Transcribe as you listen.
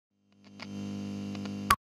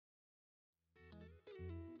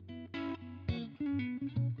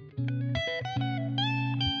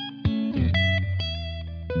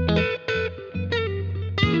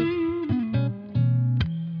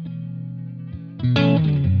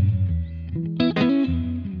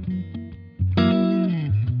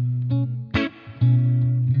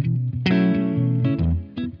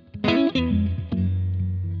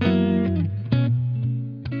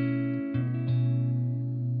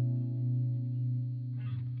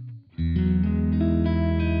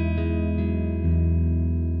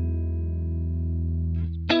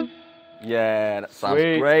Yeah, that sounds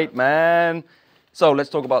great, man. So let's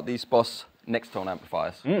talk about these BOSS Nextone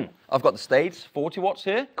amplifiers. I've got the Stage 40 watts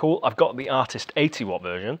here. Cool. I've got the Artist 80 watt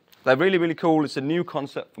version. They're really, really cool. It's a new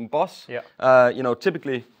concept from BOSS. Yeah. You know,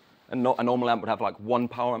 typically a normal amp would have like one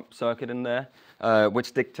power amp circuit in there,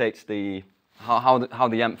 which dictates how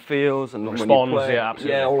the amp feels and responds. When you play, Yeah,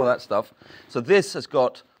 absolutely. Yeah, all of that stuff. So this has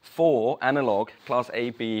got 4 analog Class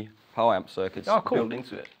A, B power amp circuits built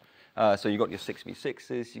into it. So you got your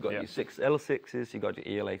 6V6s, you got your 6L6s, you got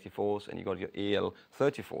your EL84s, and you got your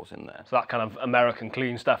EL34s in there. So that kind of American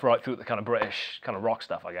clean stuff right through the kind of British kind of rock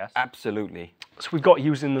stuff, I guess. Absolutely. So we've got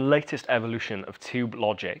using the latest evolution of tube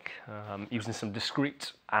logic, using some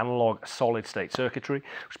discrete analog solid state circuitry,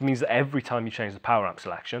 which means that every time you change the power amp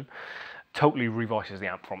selection, totally revoices the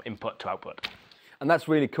amp from input to output. And that's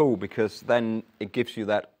really cool because then it gives you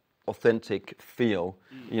that authentic feel,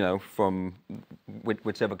 you know, from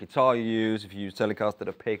whichever guitar you use. If you use Telecaster,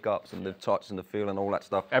 the pickups and the touch and the feel and all that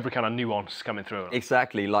stuff. Every kind of nuance coming through.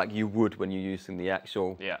 Exactly, like you would when you're using the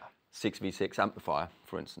actual 6V6 amplifier,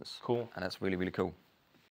 for instance. Cool. And that's really, really cool.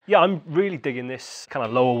 Yeah, I'm really digging this kind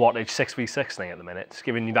of lower wattage 6V6 thing at the minute. It's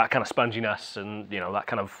giving you that kind of sponginess and, you know, that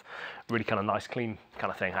kind of really kind of nice, clean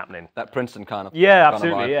kind of thing happening. That Princeton kind of Yeah, kind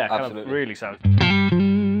absolutely, of vibe. yeah. Absolutely. Kind of really sounds.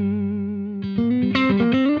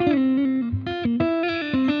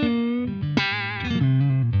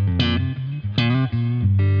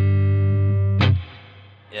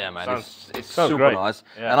 Yeah, man, it's sounds super great. nice.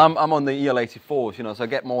 Yeah. And I'm on the EL84s, you know, so I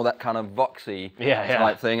get more that kind of voxy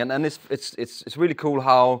type thing. And it's really cool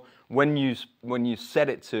how when you set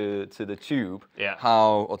it to the tube,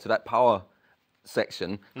 or to that power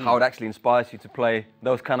section, how it actually inspires you to play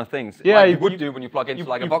those kind of things. Yeah, like you would do when you plug into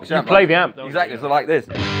like a box amp. You play the amp. Exactly, so like this.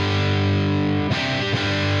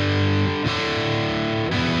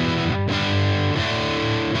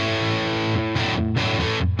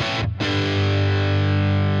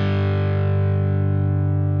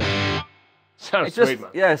 Sounds It sweet,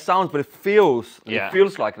 man. yeah, it sounds, but it feels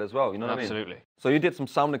like it as well, you know what I mean? Absolutely. So you did some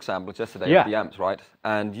sound examples yesterday of the amps, right?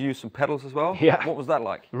 And you used some pedals as well? Yeah. What was that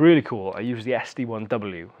like? Really cool. I used the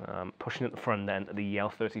SD1W, pushing at the front end of the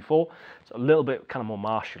EL34. It's a little bit kind of more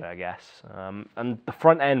martially, I guess. And the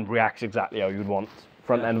front end reacts exactly how you would want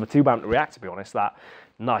front end of a tube amp to react, to be honest. That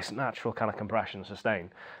nice, natural kind of compression and sustain.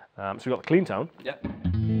 So we've got the clean tone. Yep.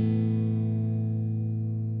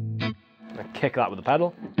 And kick that with the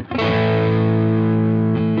pedal.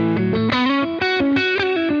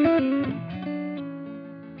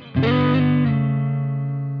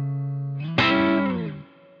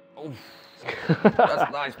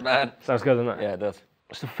 That's nice, man. Sounds good, doesn't it? Yeah, it does.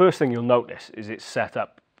 So the first thing you'll notice is it's set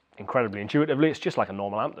up incredibly intuitively. It's just like a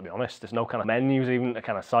normal amp, to be honest. There's no kind of menus even to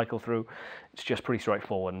kind of cycle through. It's just pretty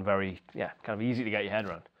straightforward and very, kind of easy to get your head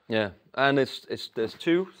around. Yeah, and there's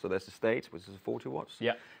two. So there's the Stage, which is 40 watts.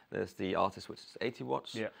 Yeah. There's the Artist, which is 80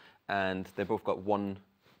 watts. Yeah. And they both got one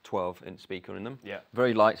 12-inch speaker in them. Yeah.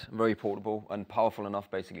 Very light, very portable, and powerful enough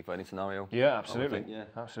basically for any scenario. Yeah, absolutely. Yeah.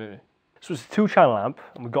 Absolutely. So it's a 2-channel amp,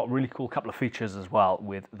 and we've got a really cool couple of features as well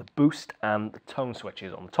with the boost and the tone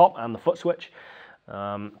switches on the top and the foot switch.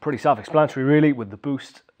 Pretty self-explanatory really. With the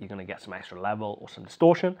boost, you're going to get some extra level or some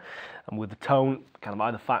distortion, and with the tone, kind of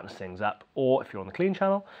either fattens things up, or if you're on the clean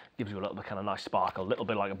channel, gives you a little bit kind of nice sparkle, a little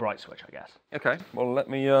bit like a bright switch, I guess. Okay, well let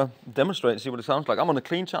me demonstrate and see what it sounds like. I'm on the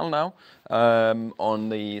clean channel now, on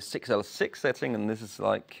the 6L6 setting, and this is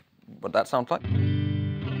like what that sounds like.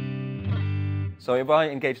 So if I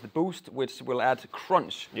engage the boost, which will add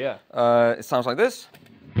crunch, it sounds like this.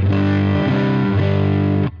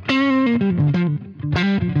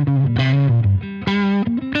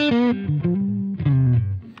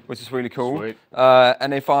 Which is really cool. Sweet.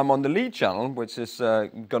 And if I'm on the lead channel, which is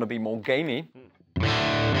going to be more gamey,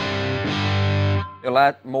 it'll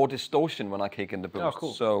add more distortion when I kick in the boost. Oh,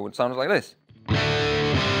 cool. So it sounds like this.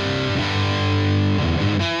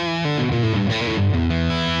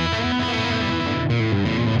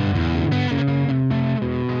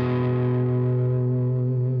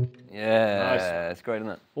 It's great,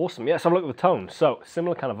 isn't it? Awesome. Yeah, so have a look at the tone. So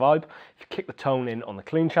similar kind of vibe. If you kick the tone in on the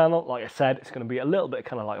clean channel, like I said, it's going to be a little bit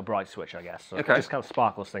kind of like a bright switch, I guess. So it just kind of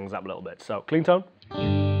sparkles things up a little bit. So clean tone.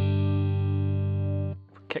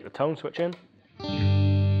 Kick the tone switch in.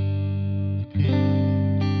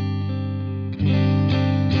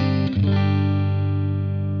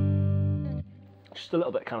 just a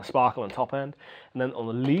little bit kind of sparkle on top end. And then on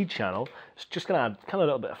the lead channel, it's just going to add kind of a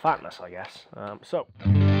little bit of fatness, I guess. So,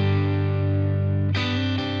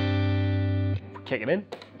 kick it in.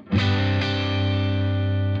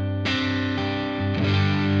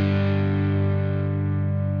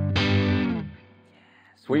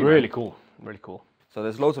 Sweet, really cool, really cool. So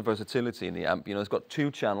there's loads of versatility in the amp. You know, it's got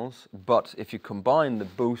 2 channels, but if you combine the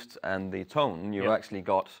boost and the tone, you've actually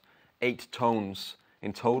got 8 tones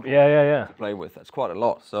in total to play with. That's quite a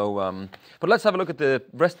lot. So, but let's have a look at the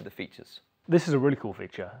rest of the features. This is a really cool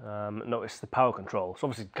feature. Notice the power control. So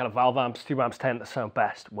obviously kind of valve amps, tube amps tend to sound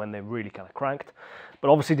best when they're really kind of cranked. But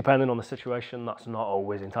obviously depending on the situation, that's not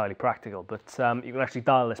always entirely practical. But you can actually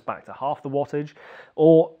dial this back to half the wattage,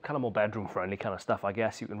 or kind of more bedroom friendly kind of stuff, I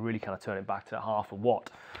guess. You can really kind of turn it back to half a watt,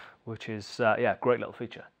 which is, yeah, great little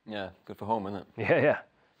feature. Yeah, good for home, isn't it? Yeah, yeah.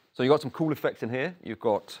 So you've got some cool effects in here. You've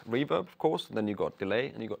got reverb, of course, and then you've got delay,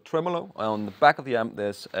 and you've got tremolo. On the back of the amp,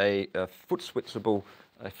 there's a foot switchable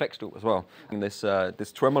effects loop as well. And this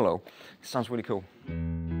tremolo sounds really cool.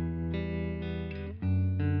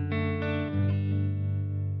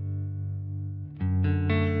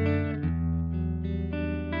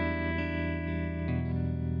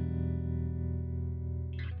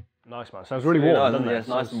 Nice, man. Sounds really warm, doesn't it? Yeah, it's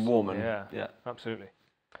nice and warm. And, yeah, absolutely.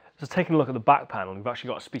 So taking a look at the back panel, you've actually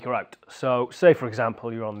got a speaker out. So say, for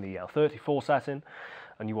example, you're on the EL34 setting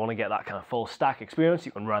and you want to get that kind of full stack experience,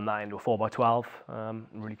 you can run that into a 4x12 and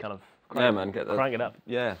really kind of crank it up.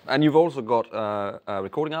 Yeah, and you've also got a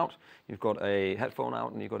recording out, you've got a headphone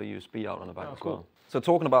out, and you've got a USB out on the back as well. So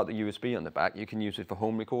talking about the USB on the back, you can use it for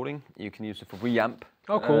home recording, you can use it for reamp,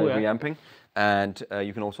 reamping, and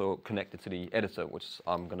you can also connect it to the editor, which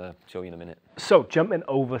I'm going to show you in a minute. So jumping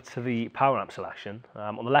over to the power amp selection,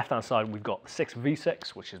 on the left hand side we've got the 6V6,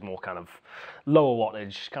 which is more kind of lower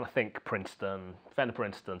wattage, kind of think Princeton, Fender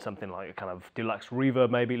Princeton, something like a kind of deluxe reverb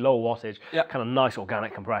maybe, lower wattage, kind of nice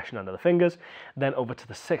organic compression under the fingers. Then over to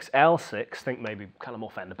the 6L6, think maybe kind of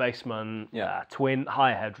more Fender Bassman, twin,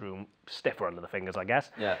 higher headroom, stiffer under the fingers, I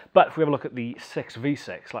guess. But if we have a look at the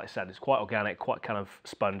 6V6, like I said, it's quite organic, quite kind of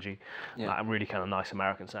spongy, and really kind of nice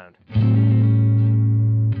American sound.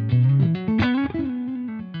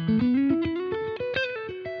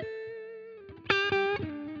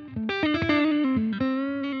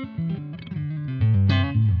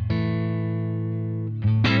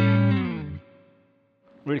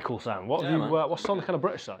 Really cool sound. What have you, what's on the kind of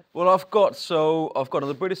British side? Well, I've got on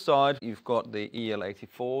the British side, you've got the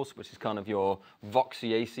EL84s, which is kind of your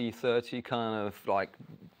Voxy AC30 kind of like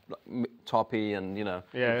toppy and, you know,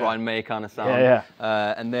 Brian May kind of sound.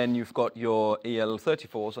 And then you've got your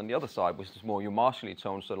EL34s on the other side, which is more your Marshally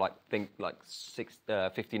tone, so like think like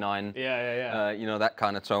 59, you know, that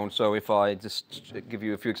kind of tone. So if I just give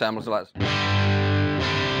you a few examples of that.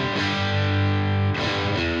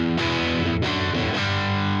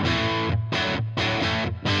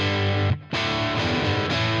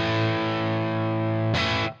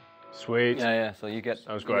 Sweet. Yeah, so you get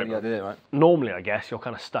the idea, right? Normally, I guess, you're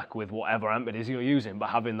kind of stuck with whatever amp it is you're using, but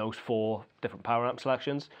having those 4 different power amp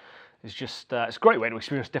selections is just, it's a great way to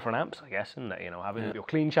experience different amps, I guess, isn't it? You know, having your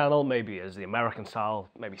clean channel, maybe as the American style,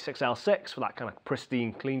 maybe 6L6 for that kind of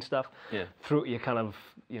pristine, clean stuff. Through your kind of,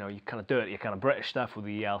 you know, you kind of dirty, your kind of British stuff with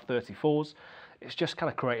the EL34s. It's just kind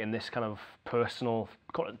of creating this kind of personal,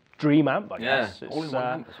 call it dream amp, I guess. All in one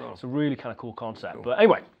amp as well. It's a really kind of cool concept. But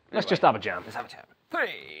anyway, let's just have a jam. Let's have a jam.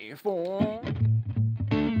 3, 4.